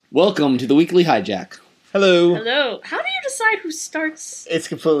Welcome to the Weekly Hijack. Hello. Hello. How do you decide who starts? It's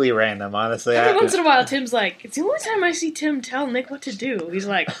completely random, honestly. Every once in a while, Tim's like, it's the only time I see Tim tell Nick what to do. He's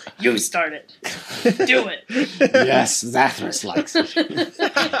like, you start it. Do it. Yes, Zathras likes it.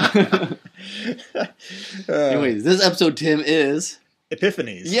 Anyways, this episode, Tim, is...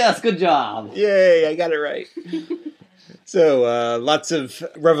 Epiphanies. Yes, good job. Yay, I got it right. So, lots of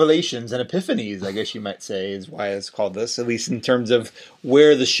revelations and epiphanies, I guess you might say, is why it's called this, at least in terms of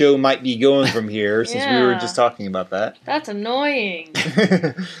where the show might be going from here, since we were just talking about that. That's annoying.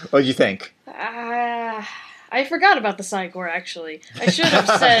 What'd you think? I forgot about the Psychor, actually. I should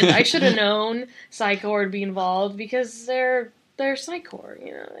have known Psychor would be involved, because they're Psychor,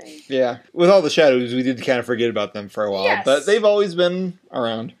 you know. Yeah, with all the shadows, we did kind of forget about them for a while, yes. But they've always been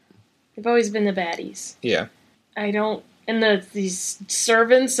around. They've always been the baddies. Yeah. And these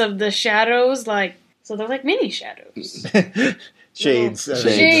servants of the shadows, so they're like mini shadows. Shades.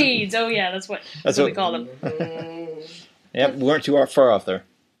 Shades. Oh yeah, that's what we call them. Yep, we weren't too far off there.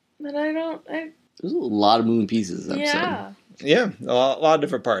 But There's a lot of moving pieces this episode. Yeah. Yeah, a lot of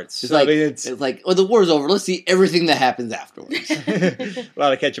different parts. It's like, the war's over. Let's see everything that happens afterwards. A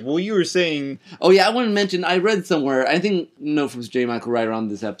lot of catch-up. Well, you were saying... Oh yeah, I want to mention, I read somewhere, I think, from J. Michael Ryder on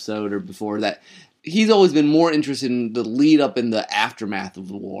this episode or before, that he's always been more interested in the lead up and the aftermath of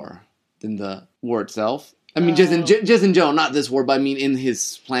the war than the war itself. I mean, just in general, not this war, but I mean in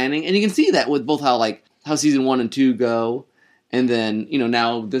his planning. And you can see that with both how season 1 and 2 go, and then,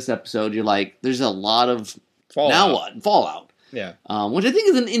 now this episode, you're like, there's a lot of... Fallout. Now what? Fallout. Yeah. Which I think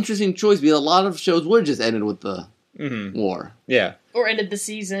is an interesting choice, because a lot of shows would just ended with the war. Yeah. Or ended the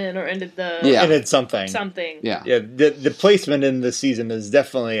season, or ended the... Yeah. Ended something. Something. Yeah. Yeah, the placement in the season is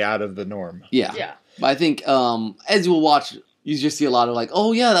definitely out of the norm. Yeah. Yeah. But I think, as you will watch, you just see a lot of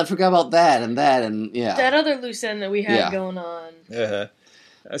oh yeah, I forgot about that, and yeah. That other loose end that we had going on. Uh-huh.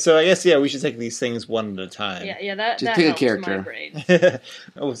 So I guess, we should take these things one at a time. Yeah, that just that pick a helps character. my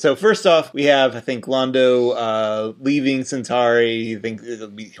brain. So first off, we have, I think, Londo leaving Centauri. I think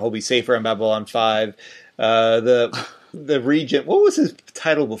he'll be safer on Babylon 5. The regent, what was his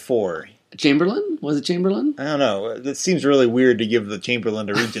title before? Chamberlain? Was it Chamberlain? I don't know. It seems really weird to give the Chamberlain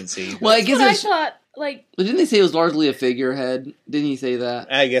to regency. Well, I guess I thought, didn't they say it was largely a figurehead? Didn't he say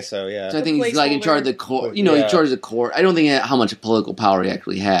that? I guess so, yeah. So I think he's in charge of the court. He charges the court. I don't think how much political power he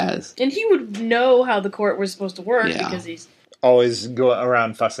actually has. And he would know how the court was supposed to work because he's... Always go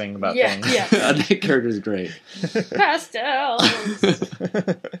around fussing about things. Yeah. That character's great. Pastels!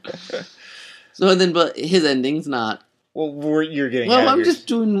 So then, but his ending's not... Well, you're getting... Well, I'm just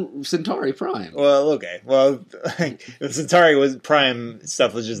doing Centauri Prime. Well, okay. Well, the Centauri Prime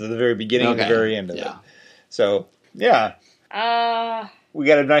stuff was just at the very beginning and the very end of it. So, yeah. We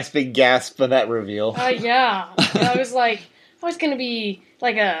got a nice big gasp on that reveal. Yeah. I was like, it's going to be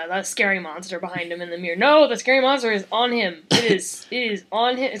like a scary monster behind him in the mirror. No, the scary monster is on him. It is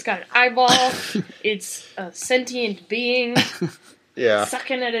on him. It's got an eyeball. It's a sentient being. Yeah.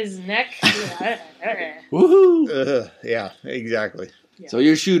 Sucking at his neck. Woohoo! Yeah, exactly. Yeah. So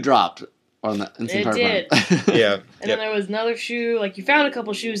your shoe dropped on the Centauri It did. Prime. Yeah. And then there was another shoe. You found a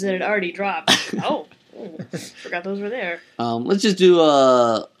couple shoes that had already dropped. Forgot those were there. Let's just do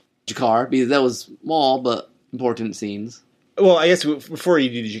Jakar, because that was small but important scenes. Well, I guess before you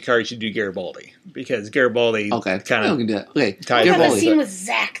do Jakar, you should do Garibaldi, because Garibaldi kind of I have a scene with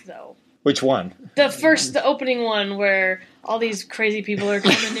Zach, though. Which one? The opening one where all these crazy people are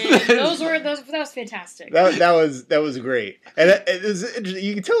coming in. That was fantastic. That was great, and it was interesting.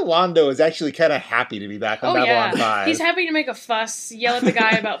 You can tell Londo is actually kind of happy to be back on Babylon 5. He's happy to make a fuss, yell at the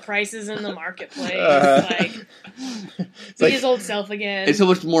guy about prices in the marketplace, be his old self again. It's so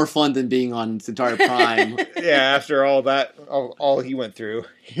much more fun than being on Centauri Prime. Yeah, after all that, all he went through,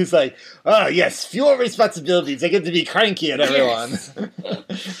 he's like, "Oh yes, fewer responsibilities. I get to be cranky at everyone." Yes.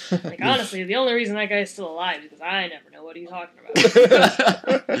 Honestly, the only reason that guy's still alive is because I never know what he's talking about.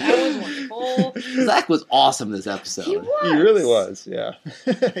 That was wonderful. Zach was awesome this episode. He was. He really was. Yeah,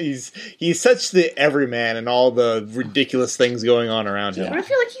 he's such the everyman and all the ridiculous things going on around him. But I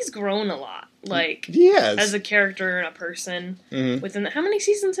feel like he's grown a lot. As a character and a person. Mm-hmm. Within how many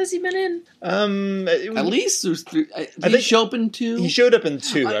seasons has he been in? At least there's 3. Did he show up in 2? He showed up in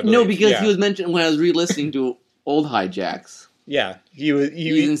 2. I believe. No, because he was mentioned when I was re-listening to old hijacks. Yeah, he was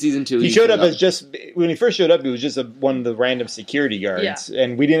in season 2. He showed up as when he first showed up. He was just one of the random security guards,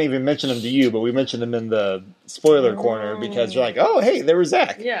 and we didn't even mention him to you, but we mentioned him in the spoiler corner because you're like, oh, hey, there was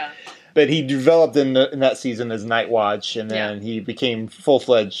Zach. Yeah, but he developed in that season as Night Watch, and then he became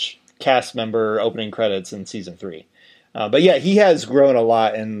full-fledged cast member opening credits in season 3. But yeah, he has grown a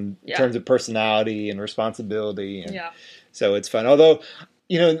lot in terms of personality and responsibility, and so it's fun. Although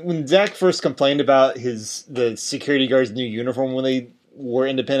when Zach first complained about the security guard's new uniform when they were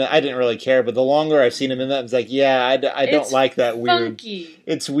independent, I didn't really care. But the longer I've seen him in that, it's like, I don't like that weird. Funky.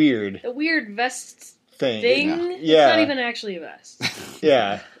 It's weird. The weird vest thing. It's not even actually a vest.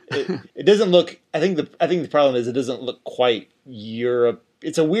 Yeah. It doesn't look. I think the problem is it doesn't look quite Europe.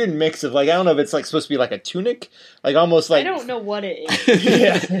 It's a weird mix of I don't know if it's supposed to be like a tunic, almost like I don't know what it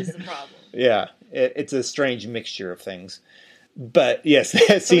is. Is the problem. Yeah, it's a strange mixture of things. But yes,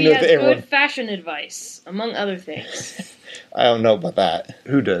 that scene so with everyone. Good fashion advice, among other things. I don't know about that.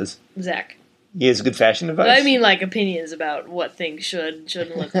 Who does? Zach. He has good fashion advice. But I mean, opinions about what things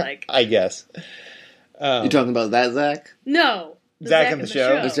shouldn't look like. I guess. You talking about that Zach? No. Zach in the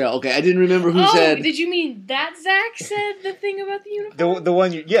show? The show. Okay, I didn't remember who said. Did you mean that Zach said the thing about the uniform? The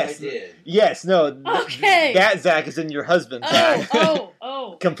one you... Yes. I did. Yes, no. Okay. That Zach is in your husband, Zach.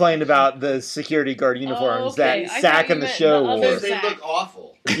 Oh. Complained about the security guard uniforms okay. that Zach in the show wore. They look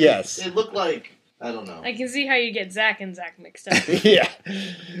awful. Yes. They look like... I don't know. I can see how you get Zach and Zach mixed up. Yeah.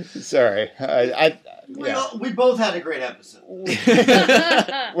 Sorry. We both had a great episode.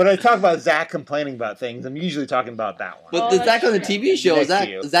 When I talk about Zach complaining about things, I'm usually talking about that one. But the Zach on the TV show,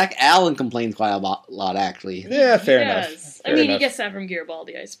 Next Zach Allen complains quite a lot, actually. Yeah, fair enough. I mean, he gets that from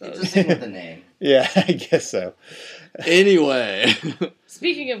Garibaldi, I It's suppose. the thing with the name. Yeah, I guess so. Anyway.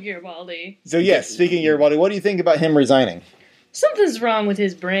 Speaking of Garibaldi. So yes, speaking of Garibaldi, what do you think about him resigning? Something's wrong with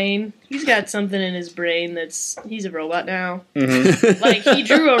his brain. He's got something in his brain he's a robot now. Mm-hmm. He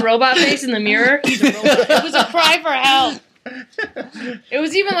drew a robot face in the mirror. He's a robot. It was a cry for help. It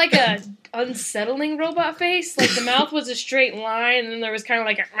was even a unsettling robot face. The mouth was a straight line, and then there was kind of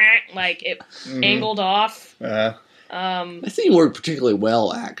it angled off. I think it worked particularly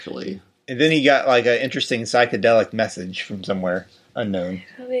well, actually. And then he got an interesting psychedelic message from somewhere unknown.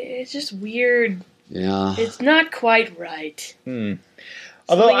 It's just weird. Yeah. It's not quite right.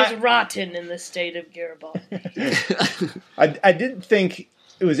 Although Something is rotten in the state of Garibaldi. I did think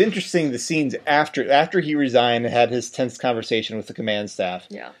it was interesting the scenes after he resigned and had his tense conversation with the command staff.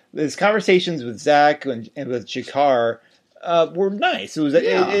 Yeah. His conversations with Zach and with Jakar were nice. It was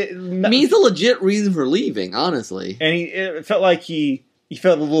he's a legit reason for leaving, honestly. And it felt like he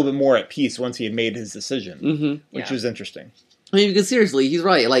felt a little bit more at peace once he had made his decision, which was interesting. I mean, because seriously, he's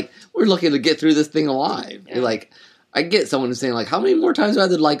right. We're looking to get through this thing alive. Yeah. I get someone who's saying, how many more times do I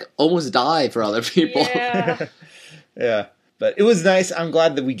have to, almost die for other people? Yeah. Yeah. But it was nice. I'm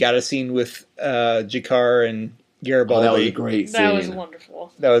glad that we got a scene with Jakar and Garibaldi. That was a great scene. That was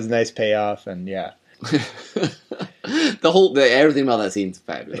wonderful. That was a nice payoff, and yeah. Everything about that scene's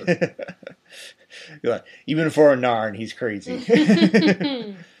fabulous. Even for a Narn, he's crazy.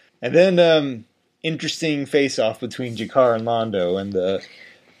 And then, interesting face-off between Jakar and Londo and the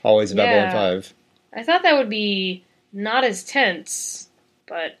Always Babylon 5. I thought that would be not as tense,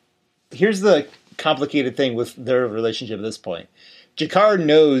 but... Here's the complicated thing with their relationship at this point. Jakar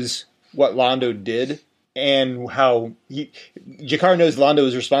knows what Londo did and how Jakar knows Londo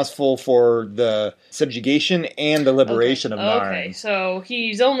is responsible for the subjugation and the liberation of Narn. Okay, so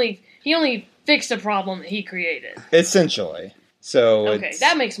he only fixed a problem that he created. Essentially. So okay,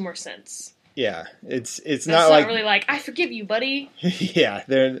 that makes more sense. Yeah, it's That's not really I forgive you, buddy. Yeah,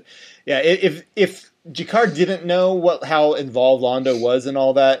 if Jakar didn't know how involved Londo was in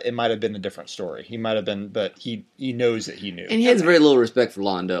all that, it might have been a different story. He might have been, but he knows that he knew. And he has very little respect for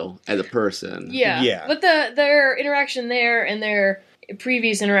Londo as a person. Yeah. But their interaction there and their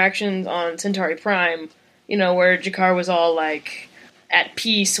previous interactions on Centauri Prime, where Jakar was all at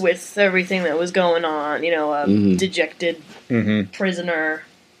peace with everything that was going on, dejected prisoner.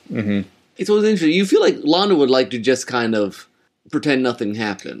 Mm-hmm. It's always interesting. You feel like Londo would like to just kind of pretend nothing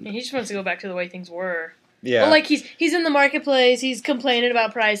happened. And he just wants to go back to the way things were. Yeah. Well, he's in the marketplace, he's complaining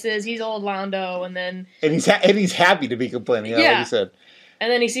about prices, he's old Londo, and then... And he's happy to be complaining, like you said.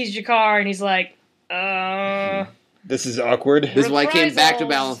 And then he sees Jakar, and he's like, This is awkward. This is why I came back to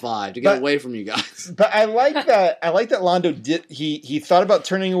Babylon 5, to get away from you guys. But I like that. I like that Londo did. He thought about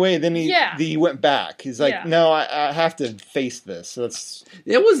turning away, then he went back. He's like, no, I have to face this. So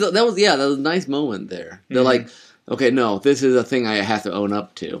that was a nice moment there. They're like, okay, no, this is a thing I have to own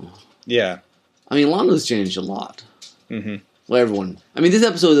up to. Yeah. I mean, Londo's changed a lot. Mm-hmm. Well, everyone. I mean, this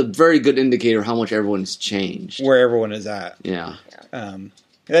episode is a very good indicator of how much everyone's changed. Where everyone is at. Yeah.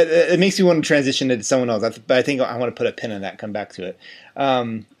 It makes me want to transition into someone else, but I think I want to put a pin in that and come back to it.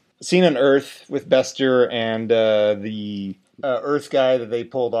 Scene on Earth with Bester and the Earth guy that they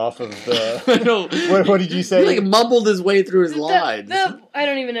pulled off of the... I know. What did you say? He mumbled his way through his lines. I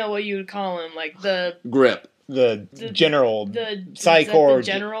don't even know what you would call him, the... Grip. The general, the Psychor, the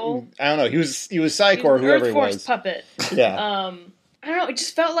general. I don't know. He was Psychor, whoever Earth he Force was. puppet. Yeah. I don't know, it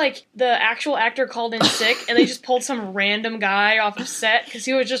just felt like the actual actor called in sick, and they just pulled some random guy off of set, because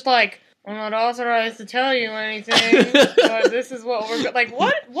he was just like, I'm not authorized to tell you anything, but this is what we're... Like,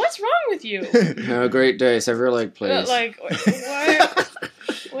 what's wrong with you? Have a great day. Serve your leg, please. Like, what?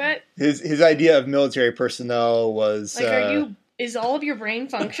 What? His idea of military personnel was... Like, is all of your brain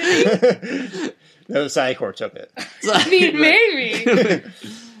functioning? No, Psychor took it. I mean, maybe.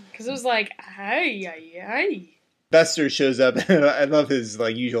 Because it was like, ay. Bester shows up, and I love his,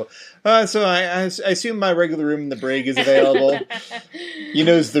 like, usual, so I assume my regular room in the brig is available. He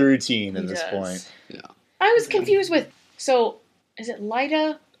knows the routine at this point. Yeah. I was confused with, so, is it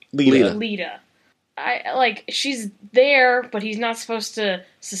Lita? Lita. She's there, but he's not supposed to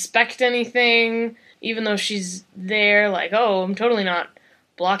suspect anything, even though she's there, like, oh, I'm totally not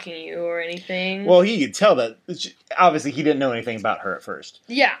blocking you or anything. Well, he could tell that, obviously, he didn't know anything about her at first.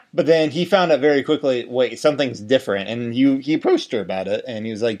 Yeah. But then he found out very quickly, wait, something's different, and he approached her about it, and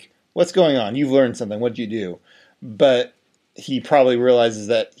he was like, what's going on? You've learned something. What'd you do? But he probably realizes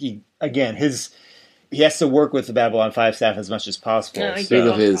that he has to work with the Babylon 5 staff as much as possible. No, Speak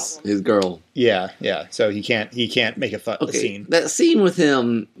of his girl. Yeah. So he can't make a scene. That scene with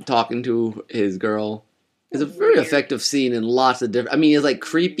him talking to his girl is a very effective scene in lots of different... I mean, it's like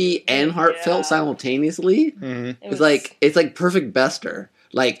creepy and heartfelt simultaneously. Mm-hmm. It's like perfect Bester.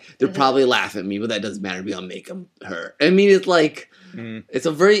 Like, they'll probably laugh at me, but that doesn't matter. I'll make them hurt. I mean, it's like... It's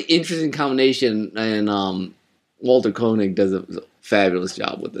a very interesting combination, and Walter Koenig does a fabulous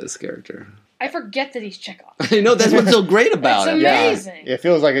job with this character. I forget that he's Chekhov. I know, that's what's so great about It's it. amazing. Yeah, it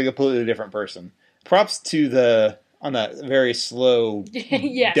feels like a completely different person. Props to on that very slow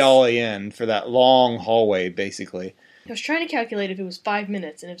Yes. dolly in for that long hallway, basically. I was trying to calculate if it was 5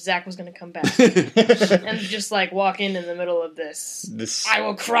 minutes and if Zach was going to come back. And just, like, walk in the middle of this. I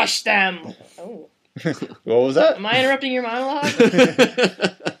will crush them. Oh. What was that? Am I interrupting your monologue?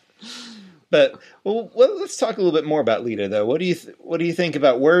 But let's talk a little bit more about Lita, though. What do you think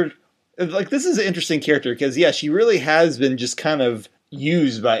about where? Like, this is an interesting character because she really has been just kind of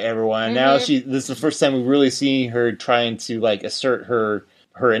used by everyone. And now this is the first time we've really seen her trying to like assert her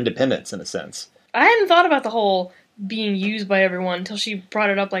independence in a sense. I hadn't thought about the whole being used by everyone until she brought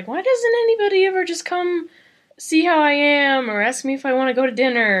it up. Like, why doesn't anybody ever just come see how I am or ask me if I want to go to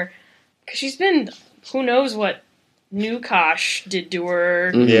dinner? Because she's been, who knows what New Kosh did to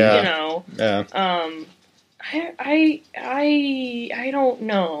her. Yeah. You know. Yeah. I don't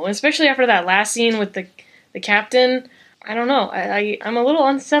know. Especially after that last scene with the captain. I don't know. I'm a little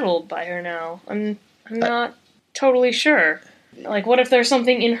unsettled by her now. I'm not totally sure. Like, what if there's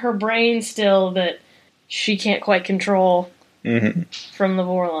something in her brain still that she can't quite control from the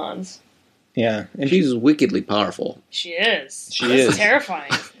Vorlons? Yeah. And she's wickedly powerful. She is. She That's is.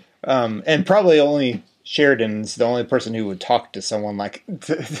 terrifying. And probably only Sheridan's the only person who would talk to someone like...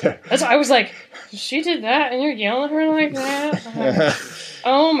 That's why I was like, she did that and you're yelling at her like that?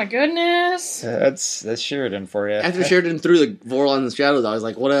 Oh my goodness. That's Sheridan for you. After Sheridan threw the Vorlon in the shadows, I was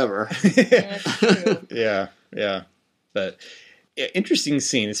like, whatever. That's true. Yeah. But interesting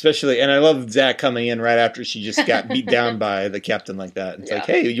scene, especially, and I love Zach coming in right after she just got beat down by the captain like that. It's like,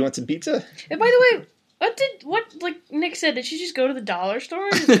 hey, you want some pizza? And by the way, like Nick said, did she just go to the dollar store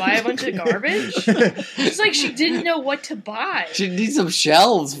and just buy a bunch of garbage? It's like she didn't know what to buy. She needs some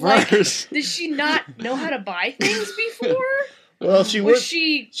shelves first. Did she not know how to buy things before? Well,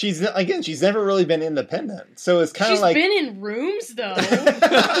 she's never really been independent, so it's kind of like she's been in rooms though.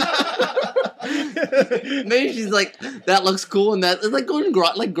 Maybe she's like, that looks cool, and that it's like going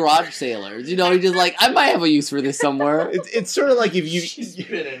like garage sailors. You know, you're just like, I might have a use for this somewhere. It's sort of like if She's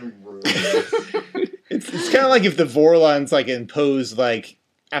been in rooms. it's kind of like if the Vorlons like imposed like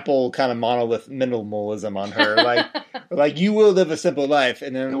Apple kind of monolith minimalism on her, like you will live a simple life,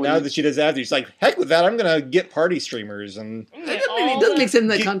 and then now that she does that, she's like, heck with that, I'm gonna get party streamers and It doesn't make sense in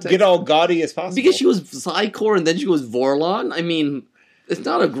that context. Get all gaudy as possible because she was Psychor and then she was Vorlon. I mean, it's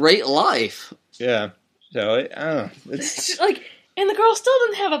not a great life. Yeah. So I don't know. It's like, and the girl still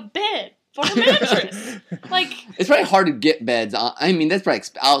didn't have a bed for a mattress. Like, it's probably hard to get beds. I mean, that's probably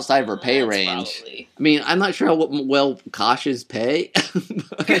outside of her pay range. Probably. I mean, I'm not sure how well Kosh's pay.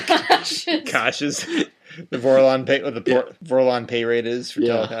 Kosh's the Vorlon pay what the Vorlon pay rate is for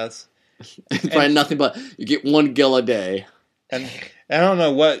telecasts. It's probably nothing but you get 1 gil a day. And I don't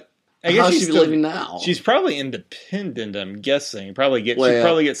know what. I guess How's she's she still living now? She's probably independent. I'm guessing. She'd probably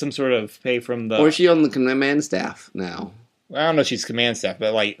get some sort of pay from the. Or is she on the command staff now? I don't know if she's command staff,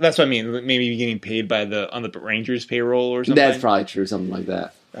 but like that's what I mean. Maybe getting paid by on the Rangers payroll or something. That's probably true, something like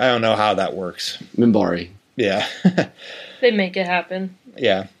that. I don't know how that works. Minbari. Yeah. They make it happen.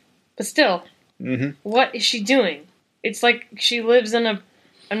 Yeah. But still, what is she doing? It's like she lives in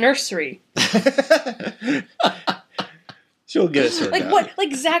a nursery. She'll get it sorted out. What?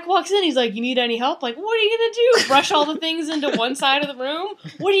 Like Zach walks in, he's like, "You need any help?" Like, what are you gonna do? Brush all the things into one side of the room?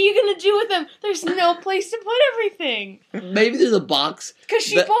 What are you gonna do with them? There's no place to put everything. Maybe there's a box. Because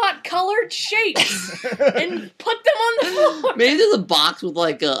she bought colored shapes and put them on the floor. Maybe there's a box with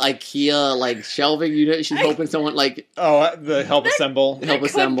like a IKEA like shelving unit. She's hoping someone like the help assemble. Help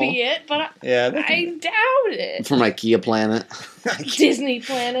assemble. Could be it, but I doubt it. From IKEA Planet. Disney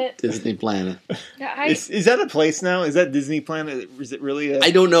Planet. Disney Planet. Is that a place now? Is that Disney Planet? Is it really?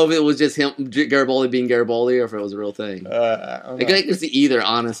 I don't know if it was just him, Garibaldi being Garibaldi, or if it was a real thing. I can see either,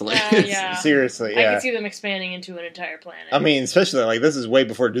 honestly. Yeah. Seriously, yeah. I can see them expanding into an entire planet. I mean, especially like this is way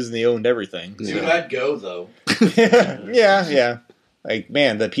before Disney owned everything. Dude, I'd go though. Yeah. Like,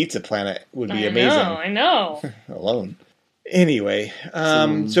 man, the Pizza Planet would be amazing. I know. Alone. Anyway,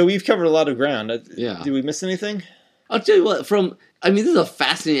 so we've covered a lot of ground. Yeah. Did we miss anything? I'll tell you what, this is a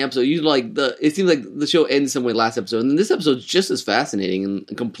fascinating episode. It seems like the show ends some way last episode, and this episode's just as fascinating in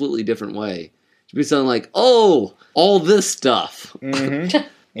a completely different way. It should be something like, oh, all this stuff. Mm-hmm.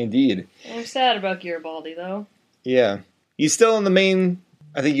 Indeed. I'm sad about Garibaldi, though. Yeah. He's still in the main,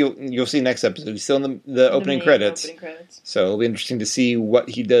 I think you'll see next episode, he's still in the opening credits. So it'll be interesting to see what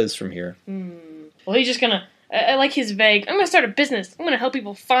he does from here. Well, he's just gonna, I like his vague, I'm gonna start a business, I'm gonna help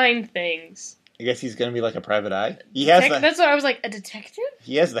people find things. I guess he's going to be like a private eye. That's what I was like, a detective?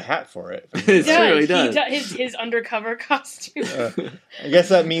 He has the hat for it. It's true, he does. His undercover costume. I guess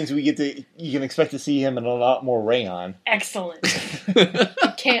that means you can expect to see him in a lot more rayon. Excellent.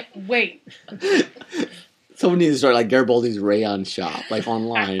 I can't wait. Someone needs to start like Garibaldi's rayon shop, like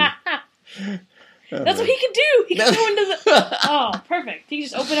online. That's what he could do. He could go into the... Oh, perfect. He could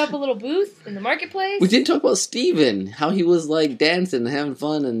just open up a little booth in the marketplace. We didn't talk about Steven, how he was like dancing and having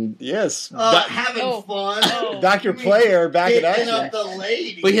fun and... Yes. Having fun. Dr. Player back in action. Up the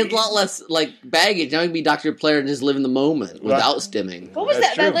lady. But he had a lot less like baggage. Now he can be Dr. Player and just live in the moment without stimming. What was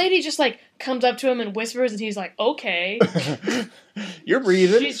that? That lady just like comes up to him and whispers and he's like, okay. You're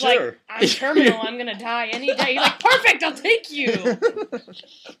breathing. She's like, I'm terminal. I'm going to die any day. He's like, perfect. I'll take you.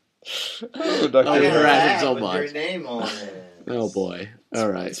 Oh, Dr. harass him so much. Your name on it. Oh boy! All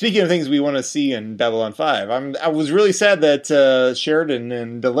right. Speaking of things we want to see in Babylon 5, I was really sad that Sheridan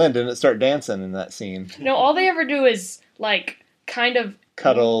and Delenn didn't start dancing in that scene. No, all they ever do is like kind of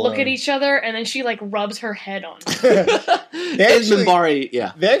cuddle, look at each other, and then she like rubs her head on. They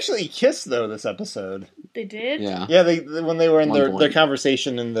actually kissed though this episode. They did. Yeah. They when they were in their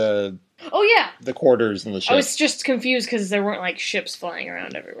conversation in the. Oh, yeah. The quarters in the ship. I was just confused because there weren't, like, ships flying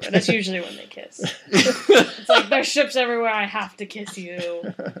around everywhere. That's usually when they kiss. It's like, there's ships everywhere, I have to kiss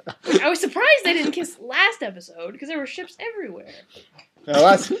you. I was surprised they didn't kiss last episode because there were ships everywhere.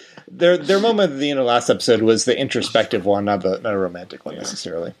 Their moment at the end of last episode was the introspective one, not a romantic one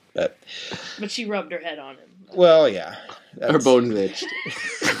necessarily. But she rubbed her head on him. Well, yeah. Her bone itched.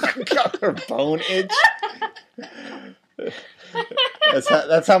 Her bone itched? That's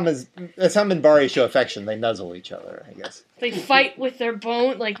how Minbari show affection. They nuzzle each other, I guess. They fight with their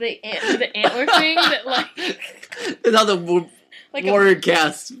bone, like the antler thing that like. That's how the warrior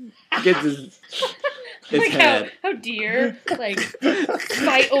cast gets his like head. How deer like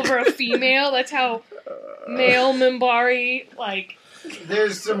fight over a female. That's how male Minbari like.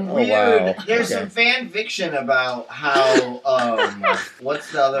 There's some weird. There's some fan fiction about how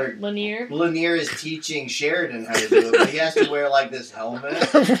what's the other Lanier? Lanier is teaching Sheridan how to do it, but he has to wear like this helmet.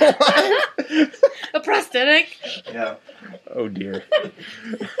 A prosthetic. Yeah. Oh dear.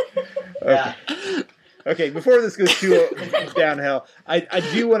 Yeah. Okay, before this goes too downhill, I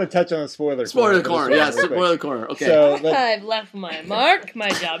do want to touch on the spoiler corner. Yeah, spoiler corner. Okay. So I've left my mark.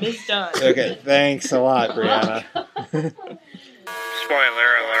 My job is done. Okay, thanks a lot, Brianna.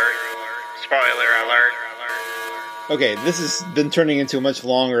 Spoiler alert. Spoiler alert. Okay, this has been turning into a much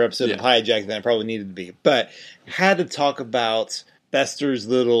longer episode of Hijack than it probably needed to be, but had to talk about Bester's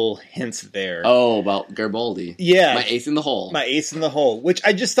little hints there. Oh, about Garibaldi. Yeah. My ace in the hole. Which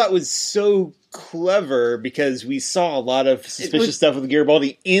I just thought was so clever because we saw a lot of suspicious stuff with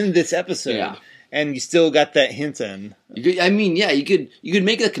Garibaldi in this episode. Yeah. And you still got that hint in. You could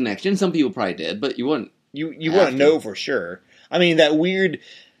make a connection. Some people probably did, but you wouldn't. You wouldn't know for sure. I mean, that weird,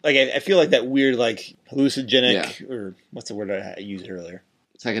 like, I feel like that weird, like, hallucinogenic, or what's the word I used earlier?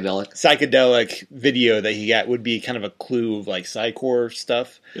 Psychedelic video that he got would be kind of a clue of, like, Psychor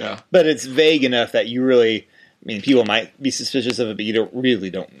stuff. Yeah. But it's vague enough that you really, I mean, people might be suspicious of it, but you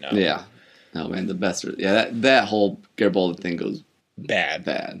don't know. Yeah. Oh, man, the best. Yeah, that whole Garibaldi thing goes bad.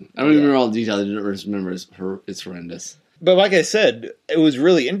 I don't even remember all the details. I just remember it's horrendous. But like I said, it was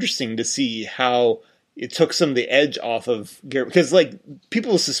really interesting to see how it took some of the edge off of Garibaldi, because like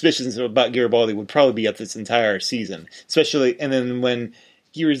people's suspicions about Garibaldi would probably be up this entire season, especially, and then when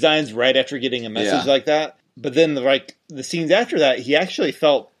he resigns right after getting a message like that, but then the scenes after that, he actually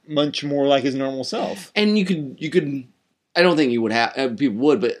felt much more like his normal self. And you could. I don't think you would have people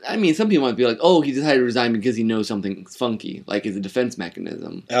would, but I mean, some people might be like, "Oh, he decided to resign because he knows something's funky, like as a defense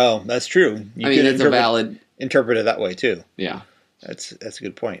mechanism." Oh, that's true. That's a valid interpret it that way too. Yeah, that's a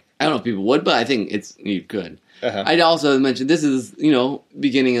good point. I don't know if people would, but I think you could. I'd also mention this is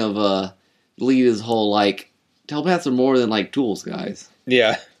beginning of Lita's whole like telepaths are more than like tools, guys.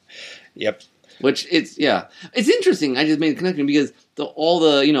 Yeah. Yep. Which it's interesting. I just made a connection because all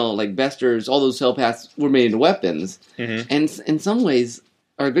the like Besters, all those telepaths were made into weapons, and in some ways,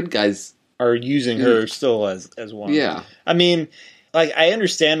 our good guys are using her still as one. Yeah, I mean, like I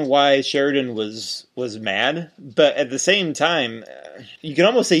understand why Sheridan was mad, but at the same time, you can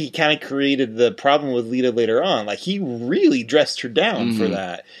almost say he kind of created the problem with Lita later on. Like he really dressed her down for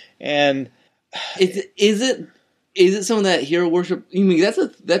that, and Is it some of that hero worship? You mean that's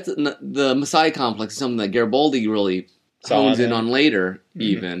the Messiah complex is something that Garibaldi really hones in on later?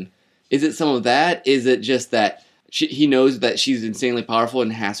 Even is it some of that? Is it just that he knows that she's insanely powerful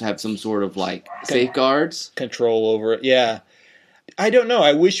and has to have some sort of like safeguards, control over it? Yeah, I don't know.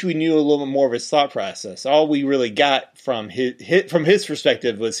 I wish we knew a little bit more of his thought process. All we really got from his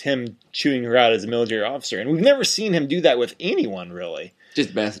perspective was him chewing her out as a military officer, and we've never seen him do that with anyone really.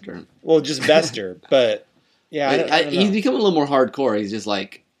 Just Bester. Well, just Bester, but. Yeah, I don't know. He's become a little more hardcore. He's just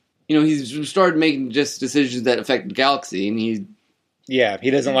like, he's started making just decisions that affect the galaxy, and he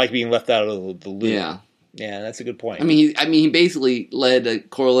doesn't like being left out of the loop. Yeah, that's a good point. I mean, he basically led a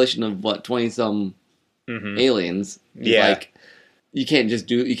coalition of 20-some aliens. He's like, you can't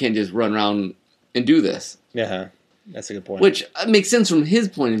just run around and do this. Yeah, that's a good point. Which makes sense from his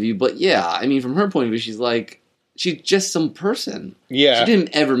point of view, but I mean, from her point of view, she's like. She's just some person. Yeah. She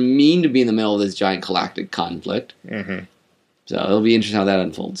didn't ever mean to be in the middle of this giant galactic conflict. Mm-hmm. So it'll be interesting how that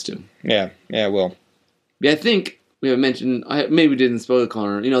unfolds, too. Yeah, it will. Yeah, I think we have mentioned, maybe we did in Spoiler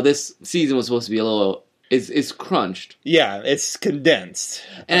Corner, this season was supposed to be a little, it's crunched. Yeah, it's condensed.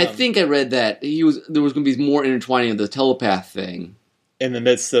 And I think I read that there was going to be more intertwining of the telepath thing. In the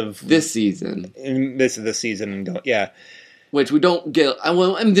midst of... this season. In the midst of this season, yeah. Which we don't get, I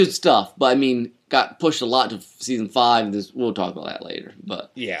mean, there's stuff, but I mean... got pushed a lot to season 5. We'll talk about that later. But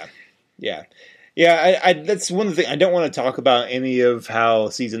yeah. I that's one of the things I don't want to talk about any of how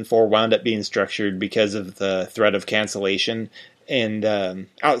season 4 wound up being structured because of the threat of cancellation and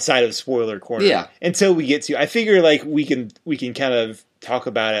outside of spoiler corner. Yeah. Until we get to, I figure like we can kind of talk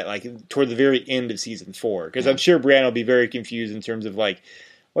about it like toward the very end of season 4 because I'm sure Brianna will be very confused in terms of like.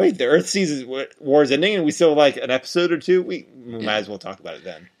 Wait, the Earth season war is ending, and we still have like an episode or two. We might as well talk about it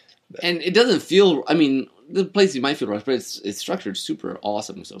then. And it doesn't feel, I mean, the place you might feel rushed, but it's structured super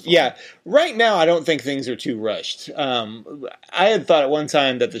awesome so far. Yeah. Right now, I don't think things are too rushed. I had thought at one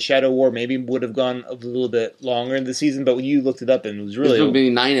time that the Shadow War maybe would have gone a little bit longer in the season, but when you looked it up, and it was really... It's going to be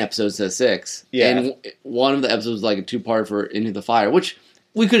 9 episodes to 6. Yeah. And one of the episodes was like a 2-part for Into the Fire, which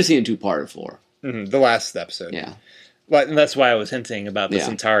we could have seen a 2-part for. Mm-hmm, the last episode. Yeah. Well, and that's why I was hinting about the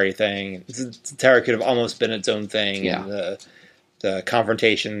Centauri thing. Centauri could have almost been its own thing. Yeah. The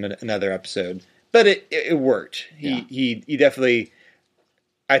confrontation in another episode, but it worked. He definitely.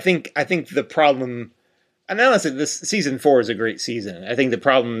 I think the problem, and honestly, this season 4 is a great season. I think the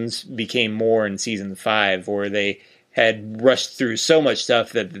problems became more in season 5, where they had rushed through so much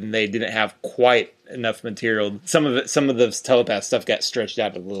stuff that they didn't have quite enough material. Some of the telepath stuff got stretched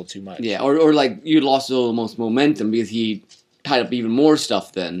out a little too much. Yeah, or like you lost almost momentum because he tied up even more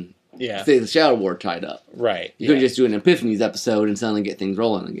stuff then. Yeah. Say the Shadow War tied up. Right. You couldn't just do an Epiphanies episode and suddenly get things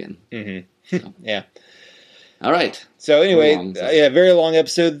rolling again. Mm-hmm. So. Yeah. All right. So anyway, very long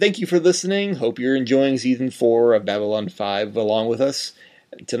episode. Thank you for listening. Hope you're enjoying season 4 of Babylon 5 along with us.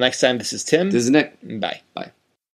 Until next time, this is Tim. This is Nick. Bye. Bye.